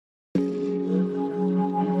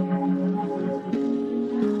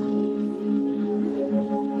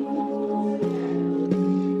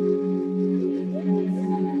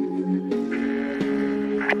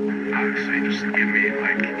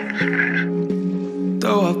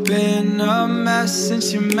Though I've been a mess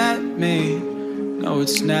since you met me, no,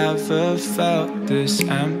 it's never felt this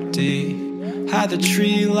empty. Had the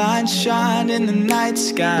tree line shine in the night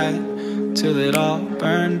sky till it all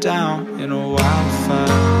burned down in a wildfire.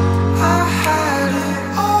 I had it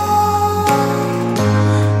all,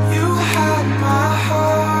 you had my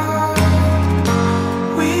heart.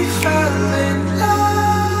 We fell in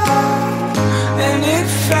love and it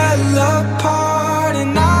fell apart.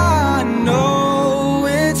 And I know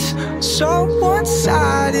it's so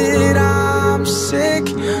one-sided. I'm sick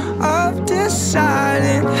of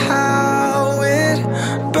deciding how it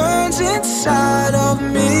burns inside of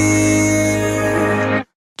me.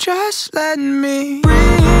 Just let me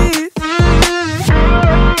breathe.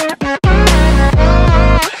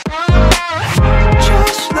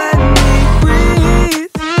 Just let me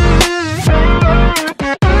breathe.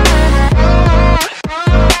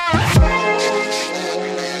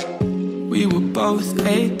 We were both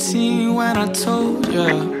 18 when I told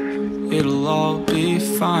you it'll all be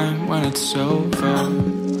fine when it's over.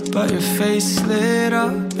 But your face lit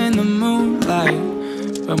up in the moonlight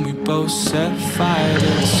when we both set fire to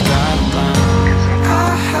the skyline.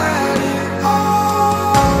 I had it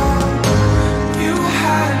all, you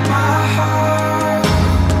had my heart.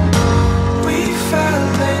 We fell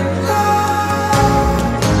in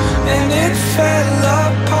love and it fell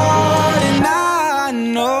apart. And I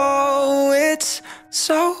know it's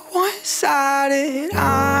so one-sided.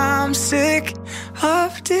 I'm sick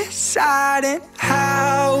of deciding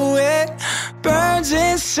how it burns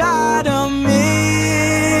inside of me.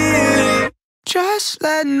 Just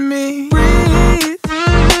let me breathe.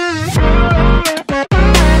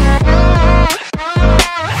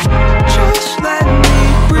 Just let me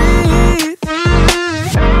breathe.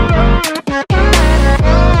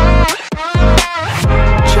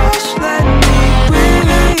 Just let me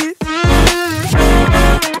breathe.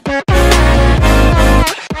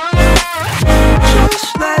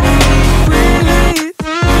 Just let me breathe.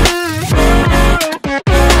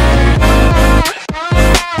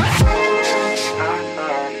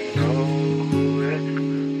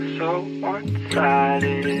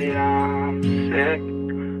 One-sided, I'm sick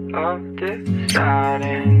of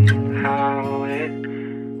deciding how it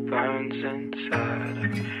burns inside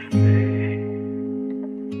of me.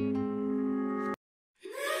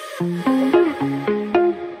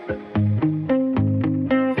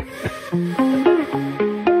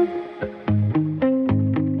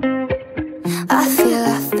 I feel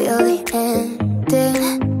the ending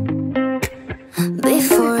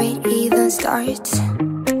before it even starts.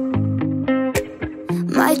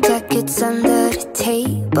 My jacket's under the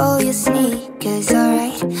table, your sneakers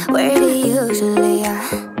alright, where they usually are.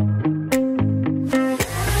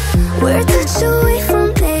 We're a touch away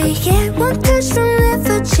from naked, one touch from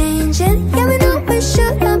never changing. Yeah, we know we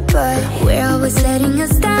shouldn't, but we're always letting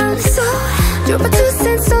us down. So drop our 2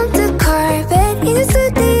 cents on the carpet in the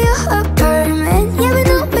studio apartment. Yeah, we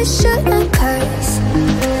know we shouldn't curse.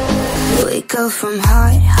 We go from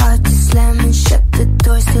heart to slamming shut the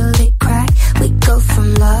doors till they crack. We go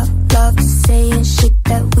from love to saying shit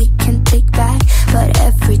that we can take back. But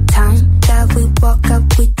every time that we walk up,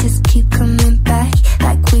 we just keep coming back.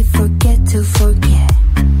 Like we forget to forget.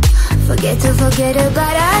 Forget to forget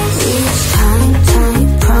about us. Each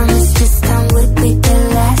time, promise this time would be the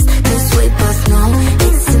last. Cause we both know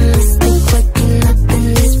it's a mistake waking up in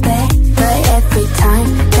this bed. But every time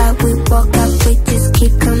that we walk up, we just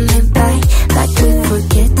keep coming back. Like we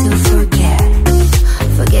forget to forget.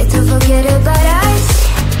 Forget to forget about us.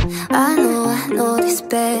 I know this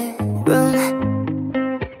bedroom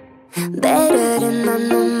better than I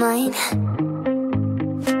know mine.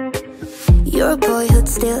 Your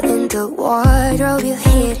boyhood's still in the wardrobe. You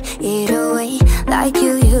hid it away like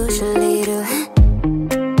you usually do.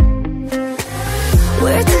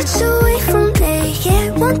 We're a touch away from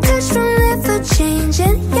naked, one touch from never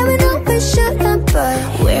changing. Yeah, we know we shouldn't, but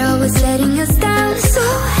we're always letting us down. So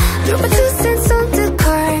drop our 2 cents on the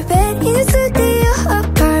carpet in the studio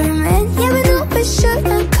apartment. Yeah, we know we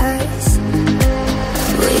shouldn't curse.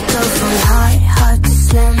 We go from heart to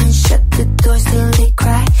slamming shut the doors till they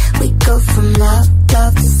crack. We go from love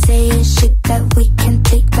to saying shit that we can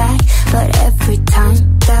take back. But every time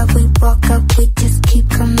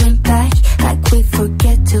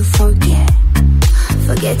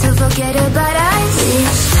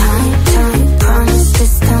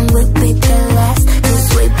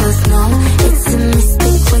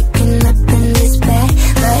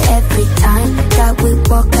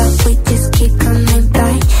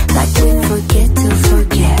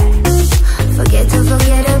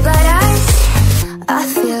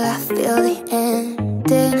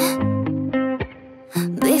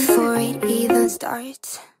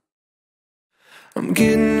starts. I'm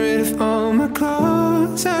getting rid of all my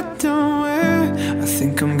clothes I don't wear. I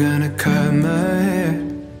think I'm gonna cut my hair,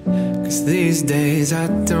 'cause these days I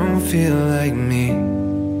don't feel like me.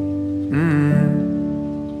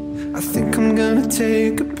 I think I'm gonna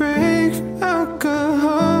take a break from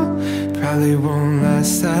alcohol. Probably won't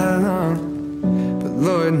last that long, but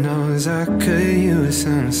Lord knows I could use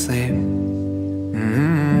some sleep.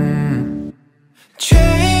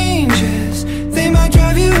 Changes, they might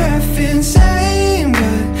drive you half insane,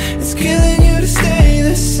 but it's killing you to stay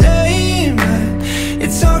the same. But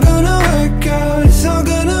it's all gonna work out, it's all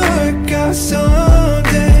gonna work out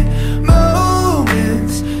someday.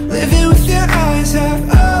 Moments, living with your eyes half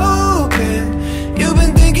open. You've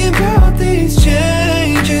been thinking about these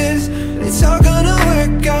changes. It's all gonna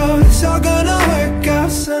work out, it's all gonna work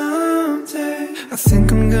out someday. I think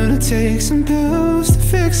I'm gonna take some pills to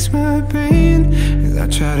fix my brain, 'cause I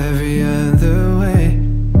tried every other way,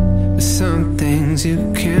 but some things you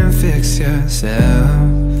can't fix yourself.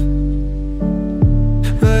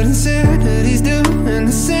 But insanity's doing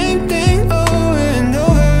the same thing over and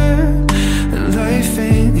over, and life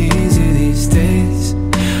ain't easy these days.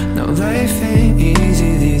 No, life ain't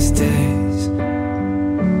easy these days.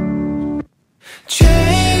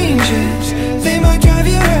 Changes, they might drive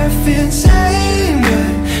you half insane, but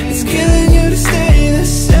it's killing you to stay the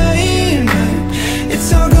same. But it's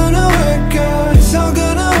all gonna work out, it's all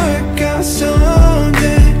gonna work out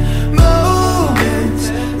someday. Moments,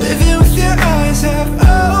 living with your eyes half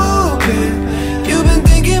open. You've been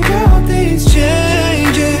thinking about these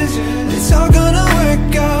changes. It's all gonna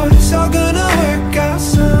work out, it's all gonna work out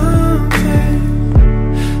someday.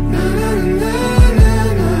 Na na na na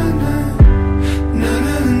na na. Na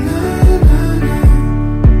na na na na.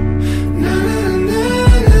 Na na na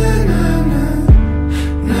na na na.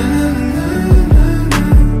 Na na na na na.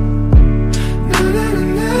 Na na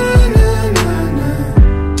na na na na.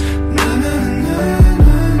 Na na na na na.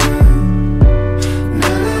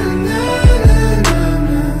 Na na na na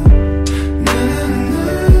na. Na na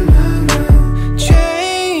na na.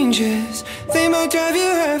 Changes, they might drive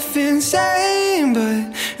you half insane, but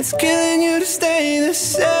it's killing you to stay the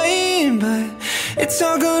same. But it's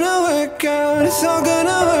all gonna work out, it's all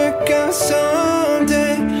gonna work out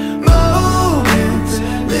someday. Moments,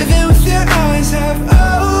 living with your eyes half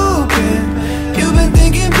open. You've been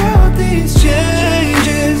thinking about these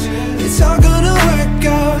changes. It's all gonna work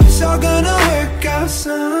out, it's all gonna work out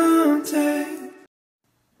someday.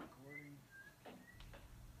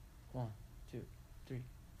 1, 2, 3,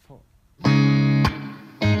 4.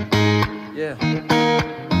 Yeah.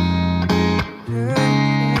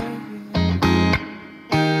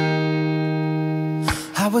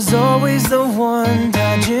 I was always the one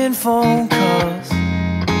dodging phone calls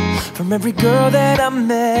from every girl that I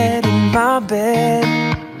met in my bed.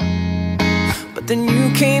 But then you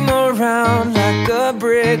came around like a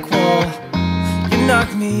brick wall. You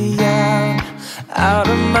knocked me out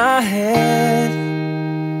of my head.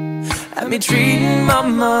 Had me treating my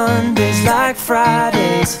Mondays like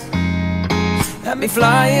Fridays. Had me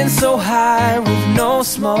flying so high with no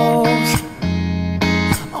smoke.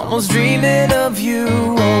 Almost dreaming of you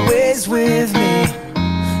always with me.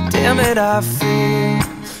 Damn it, I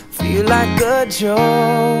feel like a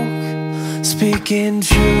joke. Speaking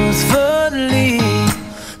truthfully,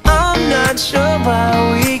 I'm not sure why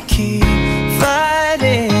we keep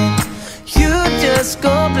fighting. You just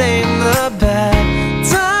go blame the bad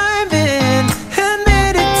timing.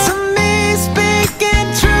 Admit it to me, speaking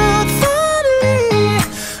truthfully,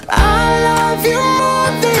 I love you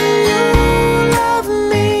more than you love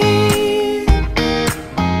me.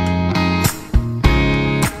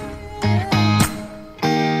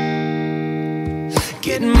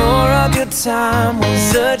 Getting more of your time was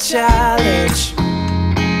a challenge.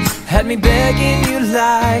 Had me begging you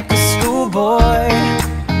like a schoolboy.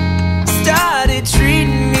 Started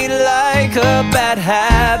treating me like a bad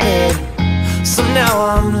habit. So now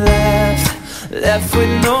I'm left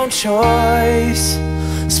with no choice.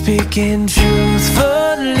 Speaking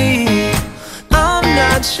truthfully, I'm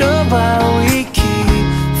not sure why we keep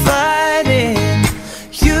fighting.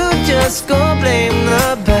 You just go blame the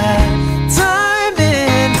bad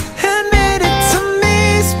timing. Admit it to me,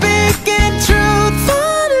 speaking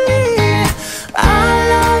truthfully, I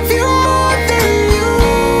love you more than you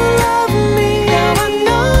love me. Now I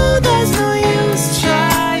know there's no use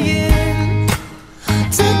trying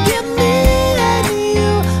to get me and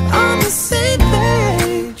you on the same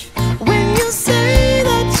page. When you say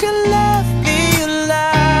that you love me, you're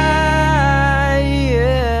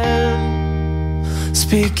lying.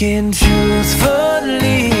 Speaking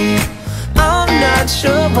truthfully, I'm not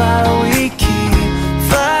sure why we keep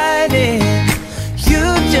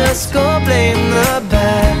just go blame the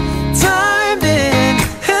bad timing.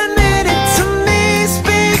 Admit it to me,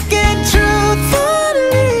 speaking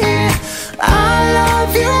truthfully. I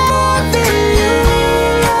love you more than you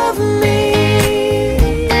love me.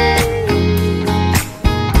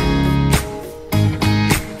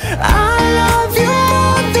 I love you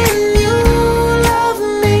more than you love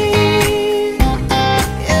me.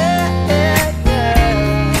 Yeah, yeah, yeah.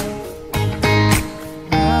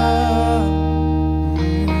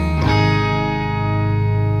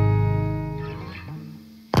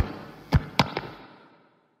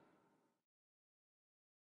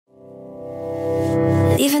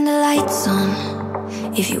 Leaving the lights on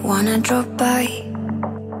if you wanna drop by.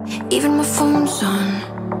 Even my phone's on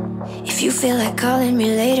if you feel like calling me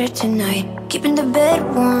later tonight. Keeping the bed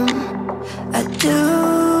warm, I do,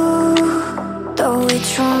 though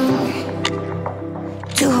it's wrong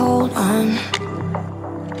to hold on.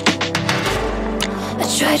 I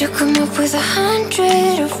try to come up with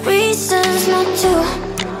 100 of reasons not to,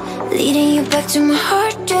 leading you back to my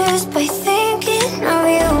heart just by thinking of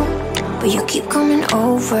you. But you keep coming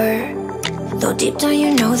over, though deep down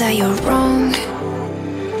you know that you're wrong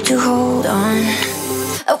to hold on.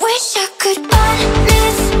 I wish I could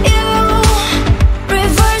unmiss you,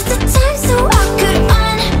 reverse the time so I could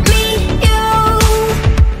unmeet you.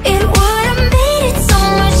 It would have made it so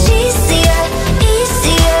much easier,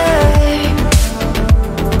 easier.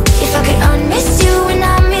 If I could unmiss you and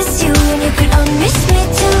I miss you, and you could unmiss me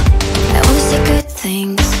too. I wanna say good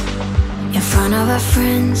things in front of our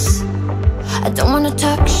friends. I don't wanna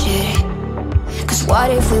talk shit, cause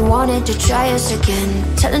what if we wanted to try us again?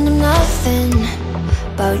 Telling them nothing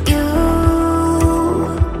about you,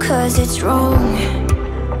 cause it's wrong,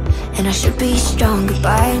 and I should be stronger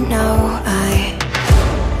by now.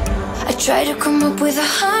 I try to come up with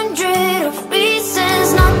 100 of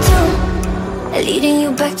reasons not to, leading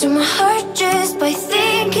you back to my heart just by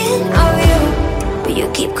thinking of you. But you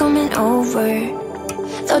keep coming over,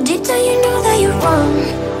 though deep down you know that you're wrong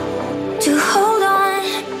to hold on.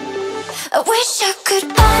 I wish I could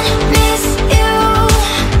unmiss you,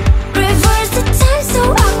 reverse the time so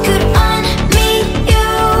I could unmeet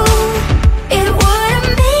you. It would have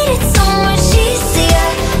made it so much easier,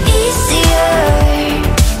 easier.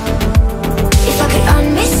 If I could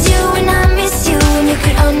unmiss you and I miss you, and you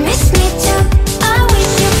could unmiss me too. I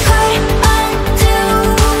wish you could undo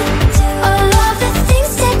all of the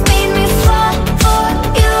things that made me fall for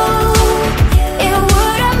you. It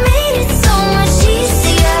would have made it so much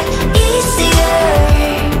easier, easier.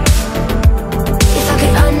 If I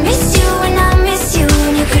could unmiss you and I miss you,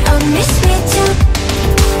 and you could unmiss me too.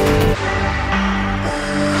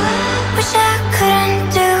 Wish I could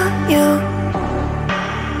undo you.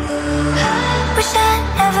 Wish I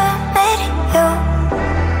never met you,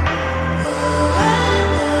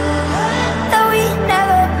 that we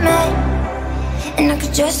never met, and I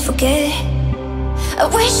could just forget. I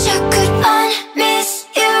wish I could unmiss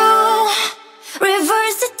you,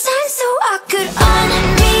 reverse the time so I could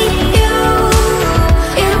unmeet you.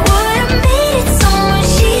 It would have made it so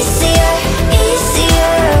much easier,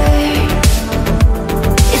 easier.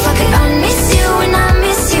 If I could unmiss you and I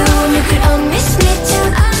miss you, and you could unmiss me too.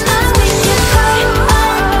 I wish you could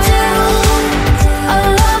undo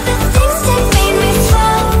all of the things that made me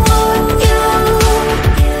fall for you.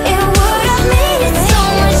 It would have made it so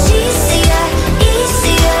much easier,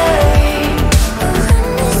 easier.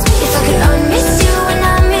 If I could unmiss you and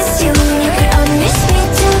I miss you, and you could unmiss me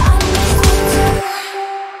too.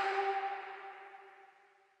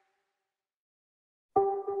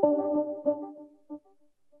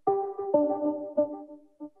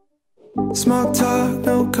 Small talk,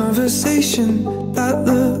 no conversation. That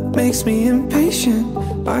look makes me impatient.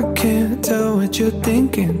 I can't tell what you're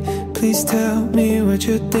thinking. Please tell me what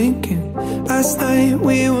you're thinking. Last night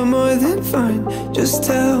we were more than fine. Just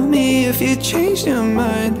tell me if you changed your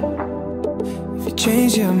mind. If you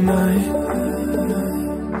changed your mind.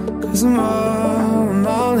 Cause I'm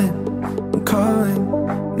all in. I'm calling,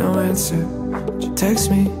 no answer. But you text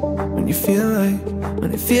me when you feel like,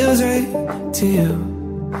 when it feels right to you.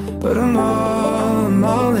 But I'm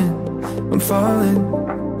all in, I'm falling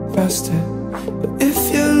faster. But if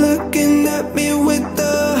you're looking at me with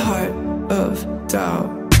the heart of doubt,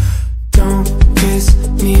 don't kiss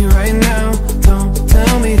me right now. Don't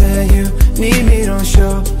tell me that you need me. Don't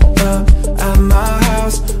show up at my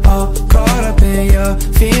house all caught up in your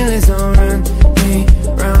feelings. Don't run me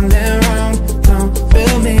round and round. Don't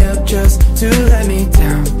build me up just to let me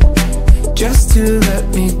down. Just to let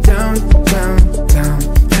me down, down, down.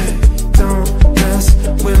 Don't mess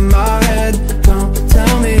with my head. Don't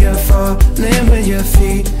tell me you're falling with your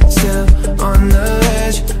feet still on the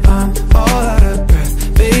ledge. I'm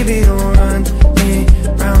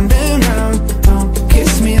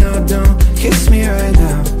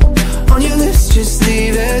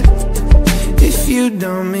you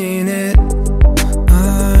don't mean it.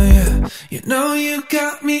 Yeah. You know you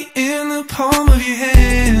got me in the palm of your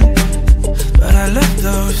hand, but I love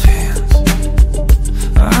those hands.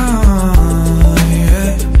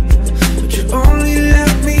 Yeah. But you only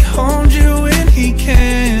let me hold you when he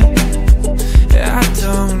can. Yeah, I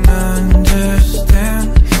don't understand,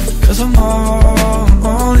 'cause I'm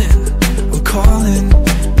all in. I'm calling,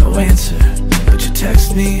 no answer, but you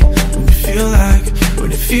text me when you feel like,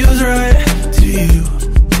 when it feels right to you.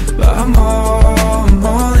 But I'm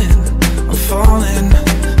all in, I'm falling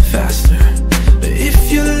faster. But if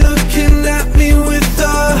you're looking at me with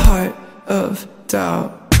a heart of doubt,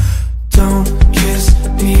 don't kiss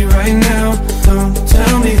me right now. Don't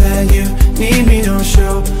tell me that you need me. Don't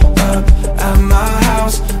show up at my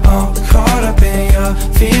house all caught up in your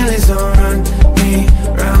feelings. Don't run me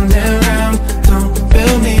round and round. Don't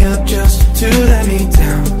build me up just to let me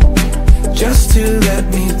down, just to let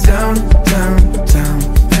me down, down, down.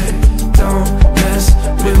 Hey, don't mess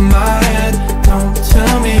with my head. Don't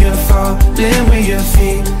tell me you're falling with your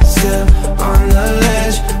feet still on the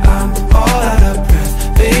ledge. I'm all out of breath.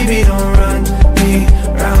 Baby, don't run me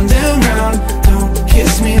round and round. Don't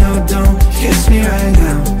kiss me, no, don't kiss me right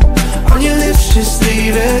now. On your lips, just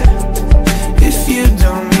leave it if you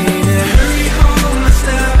don't mean it. Hurry home, let's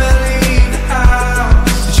never leave the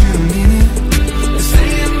house. But you don't mean it. You're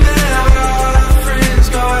saying that all our friends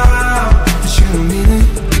go out, but you don't mean it.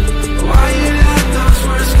 Why you let those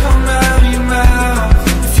words come out of your mouth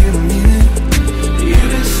if you don't mean it? You've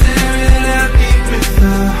been staring at me with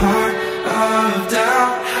a heart of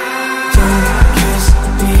doubt. Don't kiss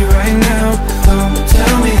me right now. Don't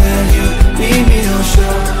tell me that you need me. Don't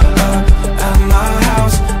show up at my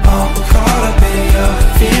house all caught up in your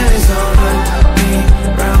feelings. Don't run me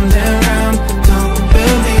round and round. Don't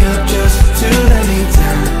build me up just to let me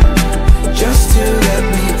down, just to let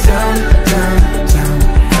me down, down, down.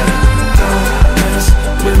 Don't mess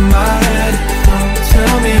with my head. Don't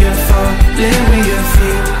tell me you're falling with your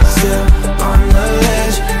feet still on the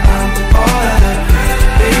ledge. I'm all out of breath.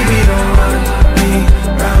 Baby, don't run me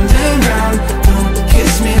round and round. Don't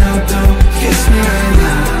kiss me, no, don't kiss me right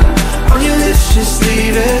now. On your lips, just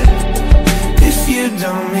leave it if you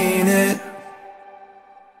don't mean it.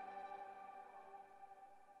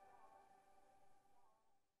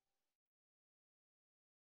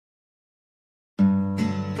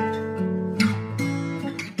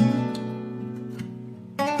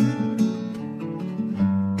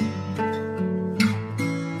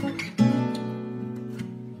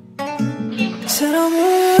 Said I'm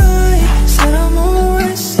alright, said I'm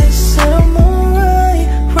alright, said I'm alright,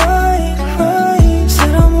 right, right.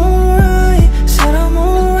 Said I'm alright, said I'm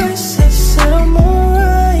alright, said I'm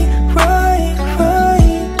alright, right,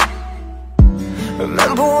 right.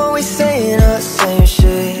 Remember when we saying the same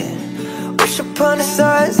shit? Wish upon the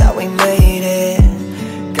stars that we made it.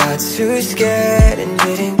 Got too scared and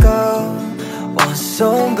didn't go. Want so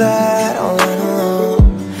bad, I went alone.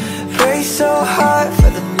 Pray so hard for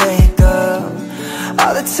the makeup.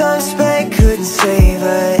 All the time spent couldn't save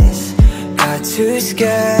us. Got too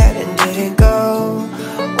scared and didn't go.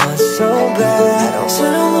 Want so bad, I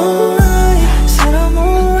said I'm alright, said I'm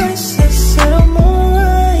alright, said I'm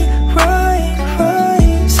alright, right,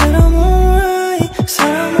 right. Said I'm alright,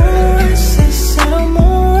 said I'm alright, said I'm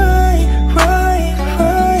alright, right,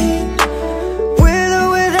 right. With or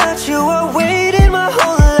without you, I waited my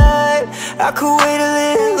whole life. I could wait a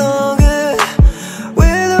little longer.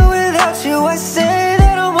 With or without you, I say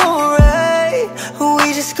that I'm alright.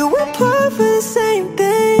 We just go apart for the same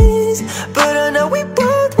things, but I know we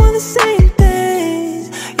both want the same things.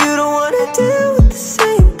 You don't wanna deal with the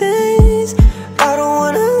same things. I don't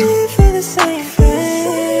wanna live for the same things.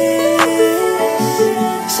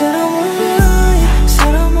 Said I'm alright,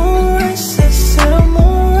 said I'm alright, said I'm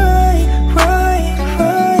alright, right,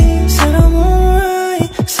 right. Said I'm alright,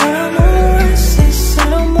 said I'm alright,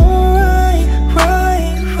 said I'm alright,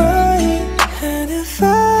 right, right. And if I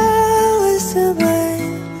was to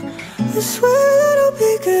blame, I swear that I'll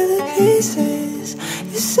pick up the pieces.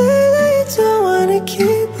 You say that you don't wanna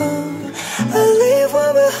keep them. I leave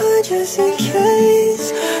one behind just in case.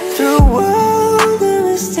 Through all the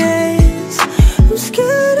mistakes, I'm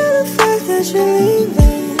scared of the fact that you're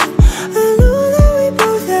leaving. I know that we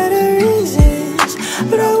both had our reasons,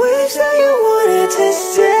 but I wish that you wanted to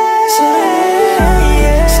stay.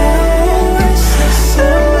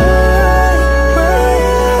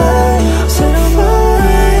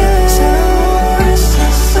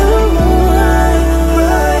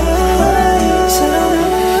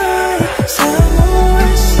 Said I'm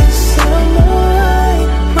alright,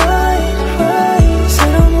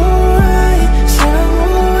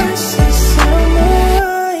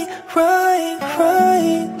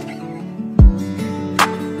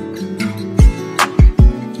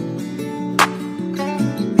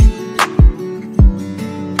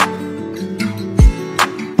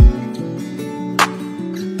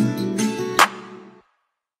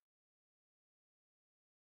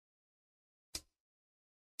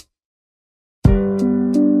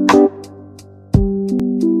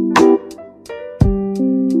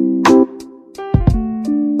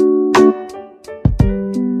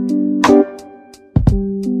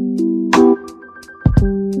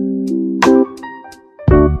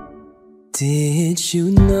 Did you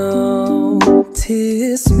notice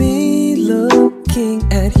me looking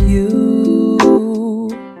at you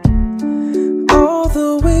all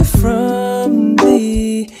the way from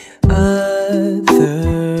the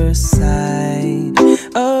other side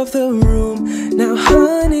of the room? Now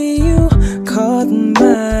honey, you caught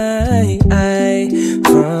my eye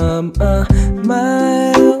from a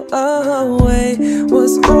mile away.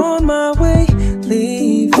 Was on my way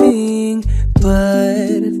leaving,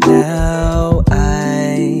 but now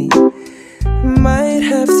I might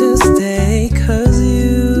have to stay, 'cause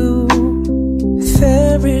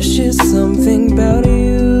there is just something about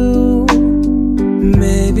you.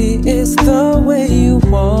 Maybe it's the way you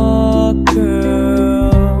walk,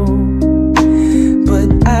 girl, but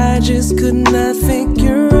I just could not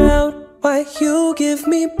figure out why you give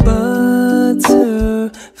me butterflies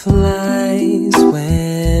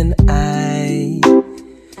when I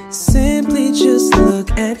simply just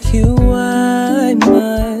look at you.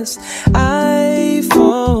 I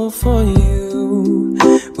fall for you.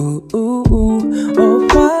 Ooh, ooh, ooh. Oh,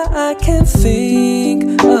 why I can't think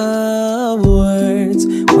of words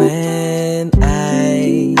when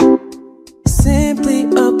I simply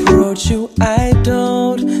approach you. I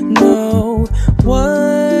don't know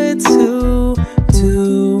what to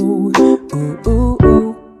do. Ooh, ooh,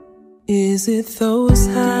 ooh. Is it those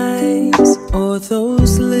eyes or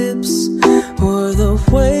those lips, or the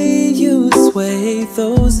way you sway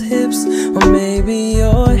those hips, or maybe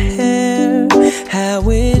your hair, how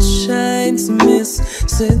it shines, Miss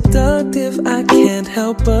Seductive? I can't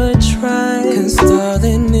help but try, 'cause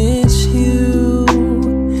darling, it's you.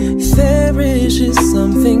 There is just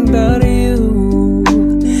something about you,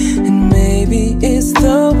 and maybe it's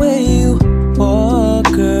the way you walk,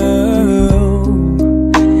 girl,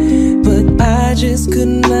 but I just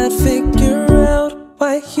could not figure out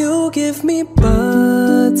why you give me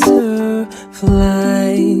butterflies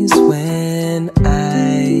when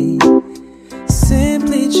I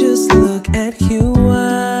simply just look at you.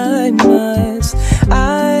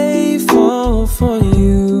 I fall for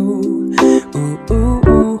you. Ooh, ooh,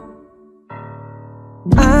 ooh.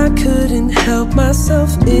 I couldn't help myself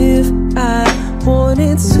if I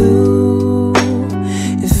wanted to.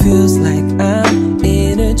 It feels like I'm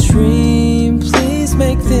in a dream. Please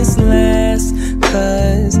make this last,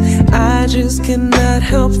 'cause I just cannot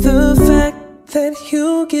help the fact that you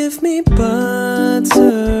give me butterflies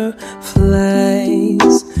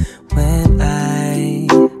when I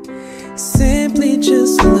simply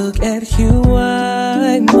just look at you.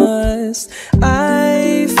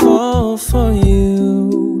 I fall for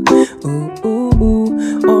you. Ooh, ooh, ooh.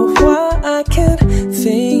 Oh, why I can't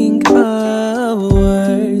think of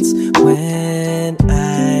words when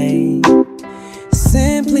I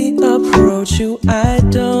simply approach you. I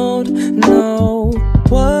don't know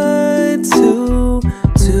what to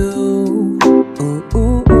do. Ooh,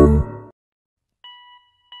 ooh, ooh.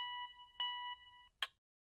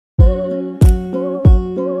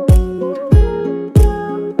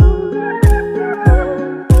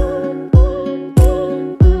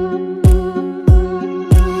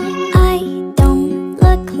 I don't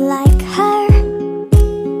look like her.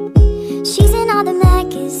 She's in all the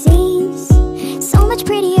magazines, so much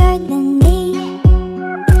prettier than me.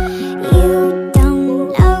 You don't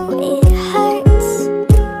know it hurts,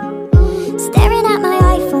 staring at my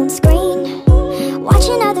iPhone screen,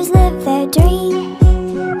 watching others live their dream.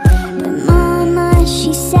 But mama,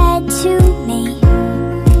 she said to me,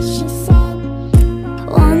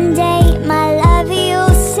 one day, my love,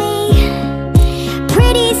 you'll see.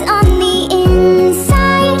 Pretty's on the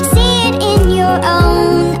inside, see it in your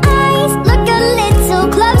own eyes. Look a little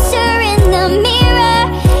closer in the mirror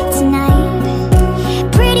tonight.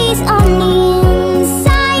 Pretty's on the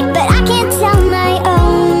inside, but I can't tell my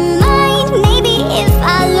own mind. Maybe if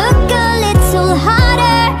I look a little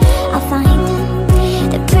harder, I'll find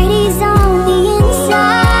that pretty's on the inside.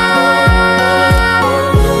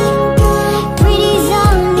 Pretty's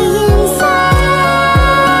on the inside.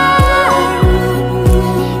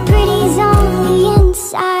 Pretty's on the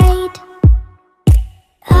inside.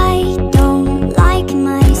 I don't like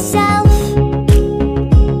myself,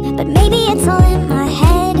 but maybe it's all in my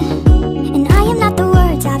head, and I am not the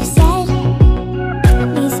words I've said.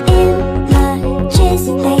 These images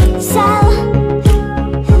they sell,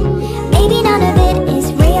 maybe none of it is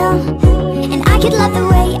real, and I could love the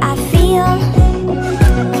way I feel.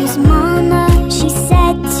 'Cause mama, she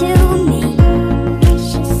said to me,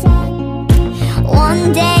 one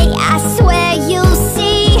day I swear you'll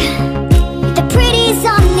see the pretty's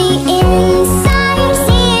on the inside.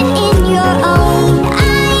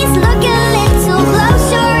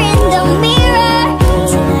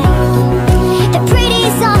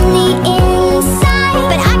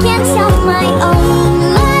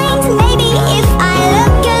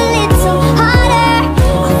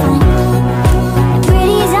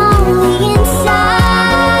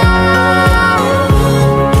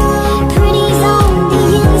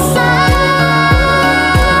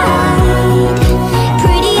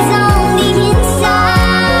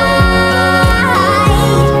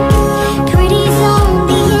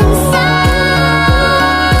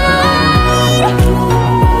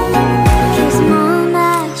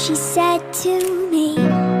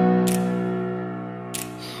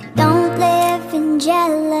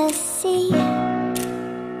 jealousy.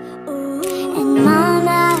 And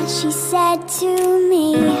Mama, she said to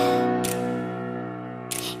me,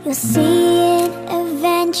 you'll see it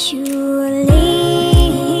eventually.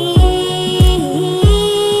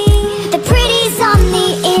 The pretty's on the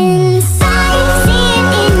inside, see it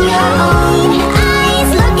in your own eyes.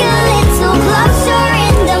 Look a little closer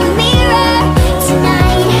in the mirror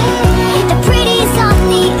tonight. The pretty's on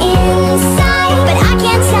the inside, but I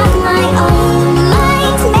can't tell my own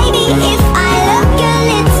mind. Maybe if I look a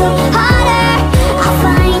little harder, I'll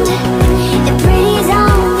find the pretty's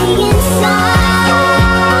on the inside.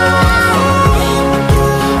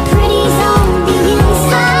 Pretty's on the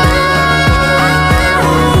inside.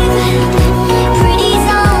 Pretty's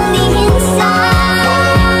on the inside.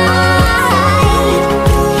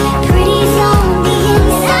 Pretty's on the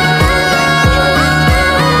inside.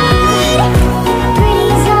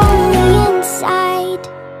 Pretty's on the inside.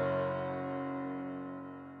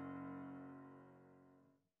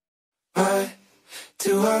 Why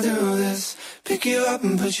do I do this? Pick you up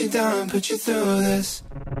and put you down and put you through this.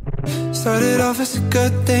 Started off as a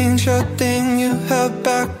good thing, sure thing. You held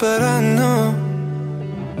back, but I know.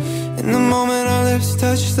 In the moment our lips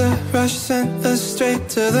touched, the rush sent us straight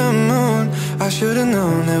to the moon. I should've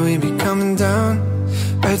known that we'd be coming down,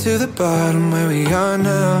 right to the bottom where we are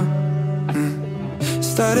now.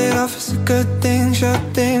 Started off as a good thing, sure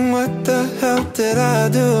thing. What the hell did I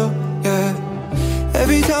do? Yeah.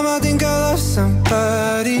 Every time I think I love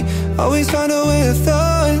somebody, always find a way to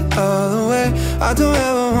throw it all away. I don't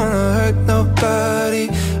ever wanna hurt nobody.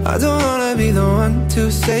 I don't wanna be the one to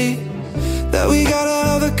say that we gotta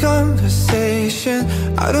have a conversation.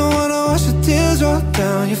 I don't wanna watch the tears roll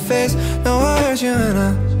down your face. No, I hurt you and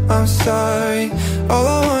I'm sorry. All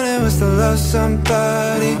I wanted was to love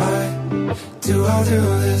somebody. Why do I do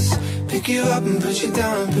this? Pick you up and put you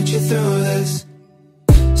down and put you through this.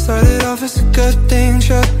 Started off as a good thing,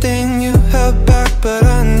 sure thing. You held back, but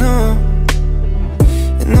I know.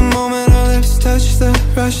 In the moment our lips touched, the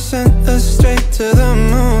rush sent us straight to the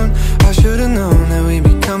moon. I should've known that we'd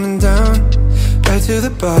be coming down, right to the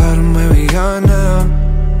bottom where we are now.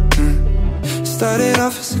 Started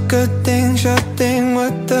off as a good thing, sure thing.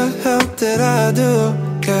 What the hell did I do?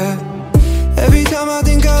 Yeah. Every time I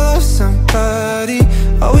think I love somebody,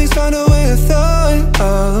 always find a way to throw it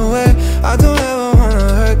all away. I don't ever wanna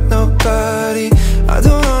hurt nobody. I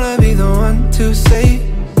don't wanna be the one to say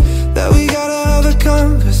that we gotta have a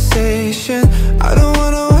conversation. I don't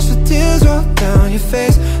wanna watch the tears roll down your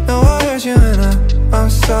face. No, I hurt you and I'm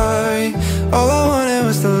sorry. All I wanted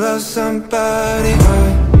was to love somebody. Why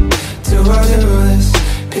do I do this?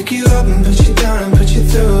 Pick you up and put you down and put you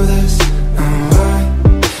through this. Why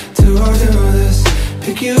do I do this?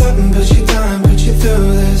 Pick you up and put you down and put you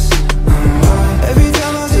through this. Every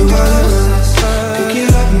time I think I love this, pick you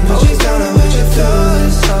up and put you down and put you through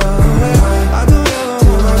this. I don't ever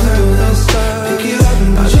wanna do this. Pick you up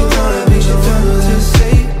and put you down and put you through this.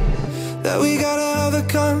 Say that we gotta have a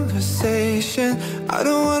conversation. I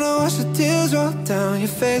don't wanna watch the tears roll down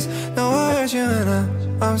your face. No, I hurt you and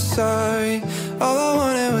I'm sorry. All I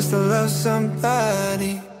wanted was to love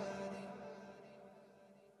somebody.